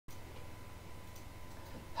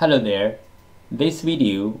Hello there. This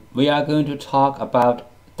video we are going to talk about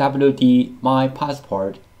WD My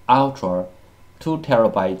Passport Ultra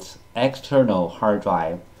 2TB external hard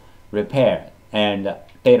drive repair and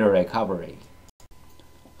data recovery.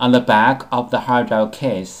 On the back of the hard drive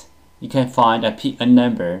case, you can find a PN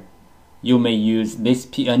number. You may use this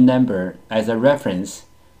PN number as a reference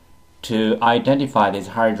to identify this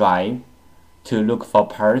hard drive to look for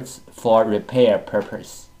parts for repair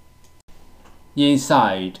purpose.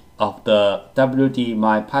 Inside of the WD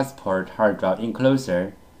My Passport hard drive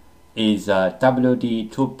enclosure is a WD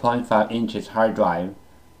 2.5 inches hard drive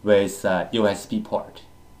with a USB port.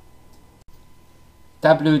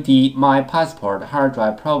 WD My Passport hard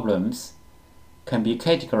drive problems can be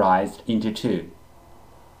categorized into two.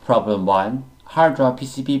 Problem 1, hard drive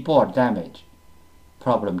PCB board damage.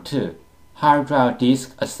 Problem 2, hard drive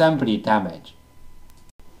disk assembly damage.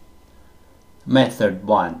 Method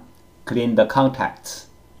 1. Clean the contacts.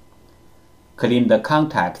 Clean the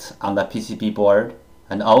contacts on the PCB board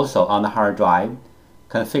and also on the hard drive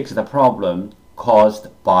can fix the problem caused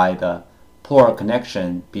by the poor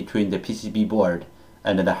connection between the PCB board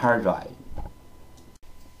and the hard drive.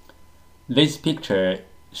 This picture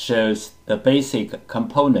shows the basic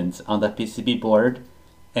components on the PCB board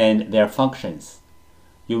and their functions.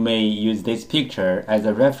 You may use this picture as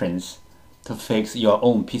a reference to fix your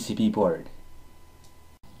own PCB board.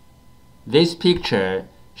 This picture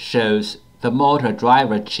shows the motor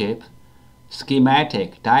driver chip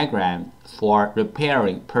schematic diagram for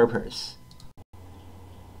repairing purpose.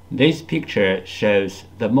 This picture shows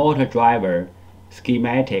the motor driver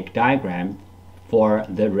schematic diagram for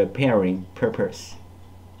the repairing purpose.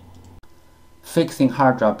 Fixing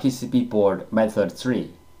hard drive PCB board method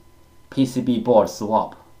 3. PCB board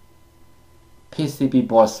swap. PCB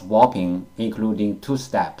board swapping including two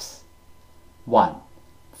steps. 1.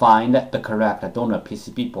 Find the correct donor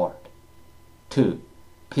PCB board. 2.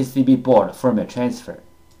 PCB board firmware transfer.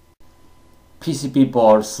 PCB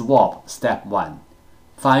board swap step 1.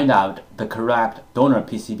 Find out the correct donor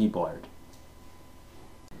PCB board.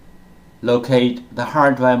 Locate the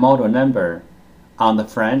hard drive model number on the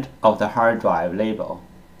front of the hard drive label.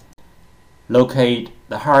 Locate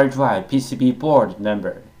the hard drive PCB board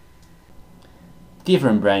number.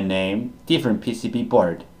 Different brand name, different PCB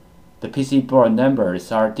board. The PCB board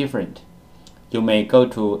numbers are different. You may go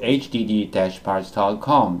to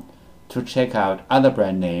hdd-parts.com to check out other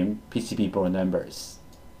brand name PCB board numbers.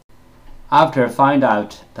 After find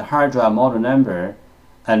out the hard drive model number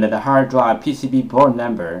and the hard drive PCB board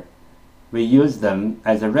number, we use them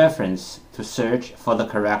as a reference to search for the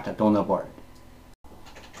correct donor board.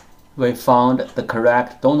 We found the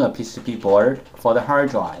correct donor PCB board for the hard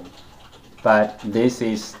drive, but this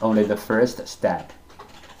is only the first step.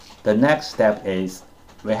 The next step is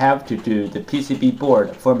we have to do the PCB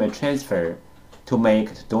board firmware transfer to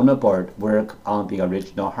make the donor board work on the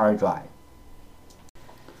original hard drive.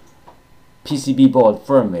 PCB board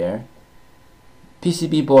firmware.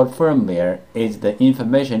 PCB board firmware is the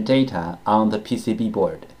information data on the PCB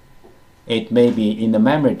board. It may be in the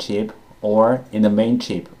memory chip or in the main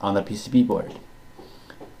chip on the PCB board.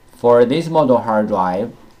 For this model hard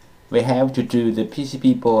drive, we have to do the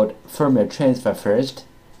PCB board firmware transfer first.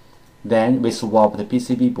 Then we swap the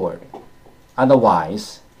PCB board.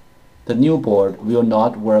 Otherwise, the new board will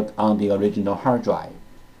not work on the original hard drive.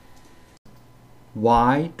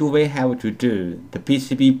 Why do we have to do the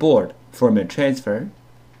PCB board firmware transfer?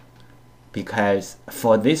 Because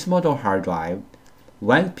for this model hard drive,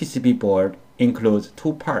 one PCB board includes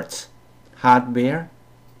two parts, hardware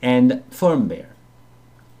and firmware.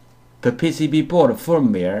 The PCB board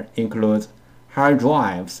firmware includes hard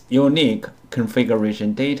drive's unique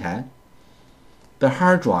configuration data. The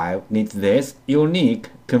hard drive needs this unique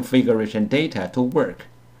configuration data to work.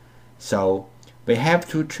 So we have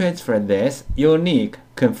to transfer this unique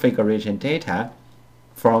configuration data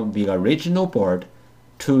from the original board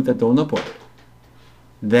to the donor board.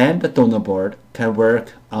 Then the donor board can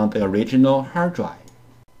work on the original hard drive.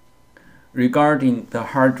 Regarding the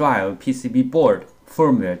hard drive PCB board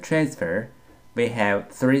firmware transfer, we have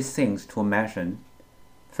three things to mention.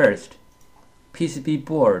 First, PCB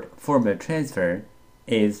board firmware transfer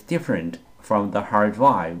is different from the hard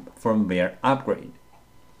drive firmware upgrade.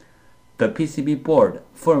 The PCB board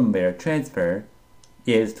firmware transfer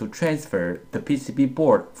is to transfer the PCB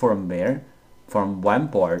board firmware from one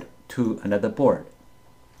board to another board.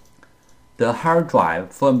 The hard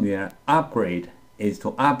drive firmware upgrade is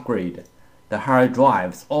to upgrade the hard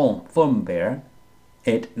drive's own firmware.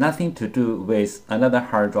 It has nothing to do with another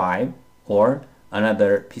hard drive or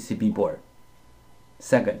another PCB board.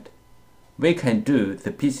 Second, we can do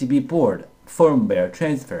the PCB board firmware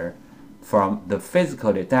transfer from the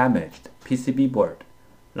physically damaged PCB board,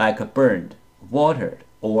 like burned, watered,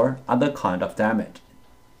 or other kind of damage.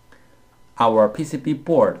 Our PCB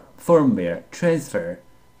board firmware transfer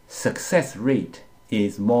success rate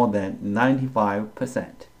is more than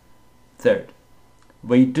 95%. Third,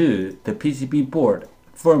 we do the PCB board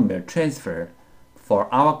firmware transfer for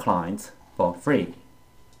our clients for free.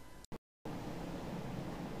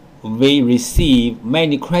 We receive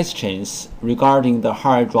many questions regarding the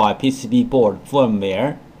hard drive PCB board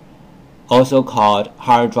firmware, also called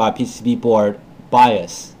hard drive PCB board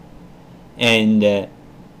BIOS, and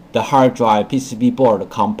the hard drive PCB board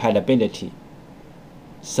compatibility.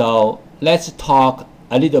 So let's talk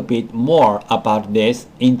a little bit more about this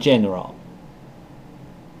in general.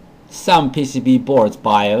 Some PCB boards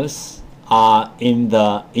BIOS are in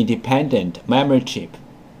the independent memory chip,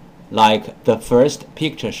 like the first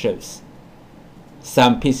picture shows.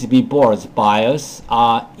 Some PCB boards BIOS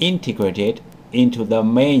are integrated into the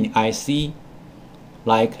main IC,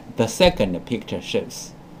 like the second picture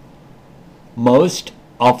shows. Most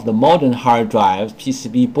of the modern hard drive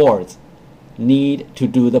PCB boards need to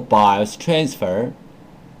do the BIOS transfer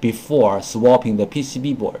before swapping the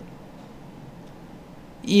PCB board.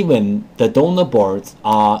 Even the donor boards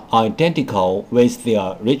are identical with the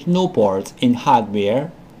original boards in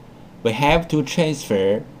hardware. We have to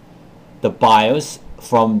transfer the BIOS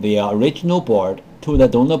from the original board to the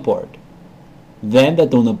donor board. Then the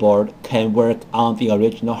donor board can work on the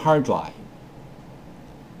original hard drive.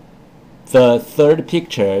 The third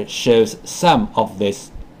picture shows some of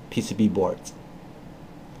these PCB boards.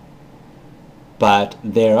 But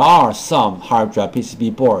there are some hard drive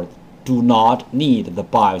PCB boards do not need the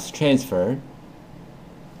BIOS transfer.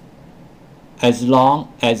 As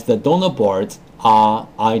long as the donor boards are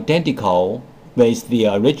identical with the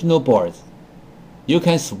original boards, you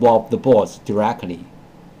can swap the boards directly.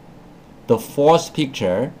 The fourth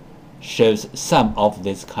picture shows some of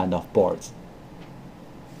these kind of boards.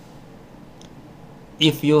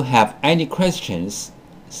 If you have any questions,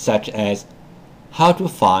 such as how to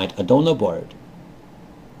find a donor board,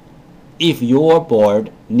 if your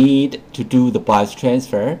board need to do the BIOS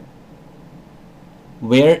transfer,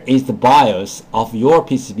 where is the BIOS of your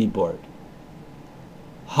PCB board,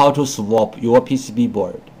 how to swap your PCB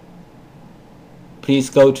board, please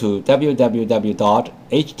go to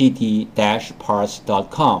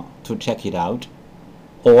www.hdd-parts.com to check it out,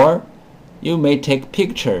 or you may take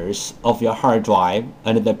pictures of your hard drive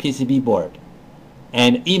and the PCB board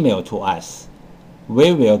and email to us.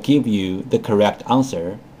 We will give you the correct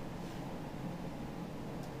answer.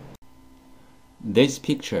 This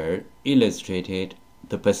picture illustrated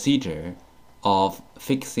the procedure of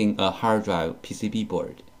fixing a hard drive PCB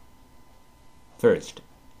board. First,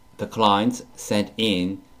 the clients sent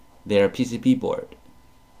in their PCB board.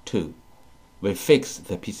 2. We fix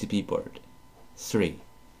the PCB board. 3.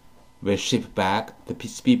 We ship back the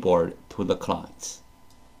PCB board to the clients.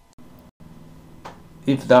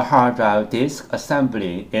 If the hard drive disk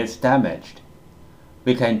assembly is damaged,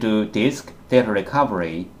 we can do disk data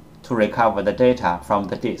recovery to recover the data from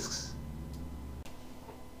the disks.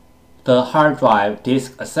 The hard drive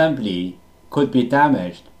disk assembly could be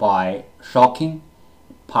damaged by shocking,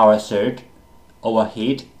 power surge,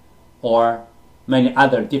 overheat, or many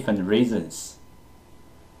other different reasons.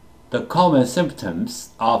 The common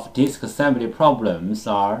symptoms of disk assembly problems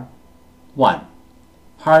are: 1.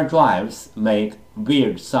 Hard drives make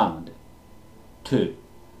weird sound. 2.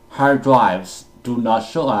 Hard drives do not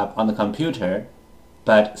show up on the computer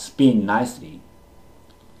but spin nicely.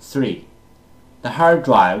 3. The hard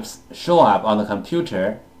drives show up on the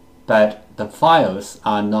computer, but the files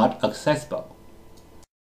are not accessible.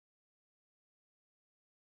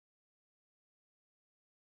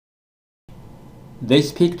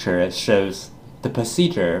 This picture shows the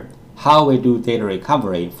procedure how we do data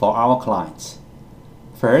recovery for our clients.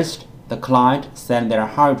 First, the client sends their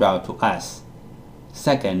hard drive to us.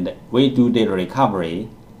 Second, we do data recovery.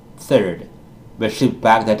 Third, we ship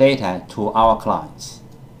back the data to our clients.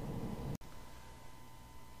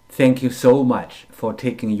 Thank you so much for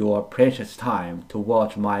taking your precious time to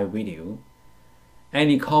watch my video.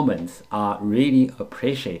 Any comments are really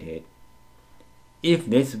appreciated. If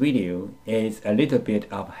this video is a little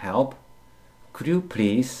bit of help, could you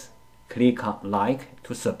please click on like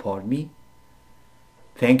to support me?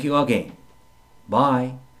 Thank you again.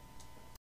 Bye.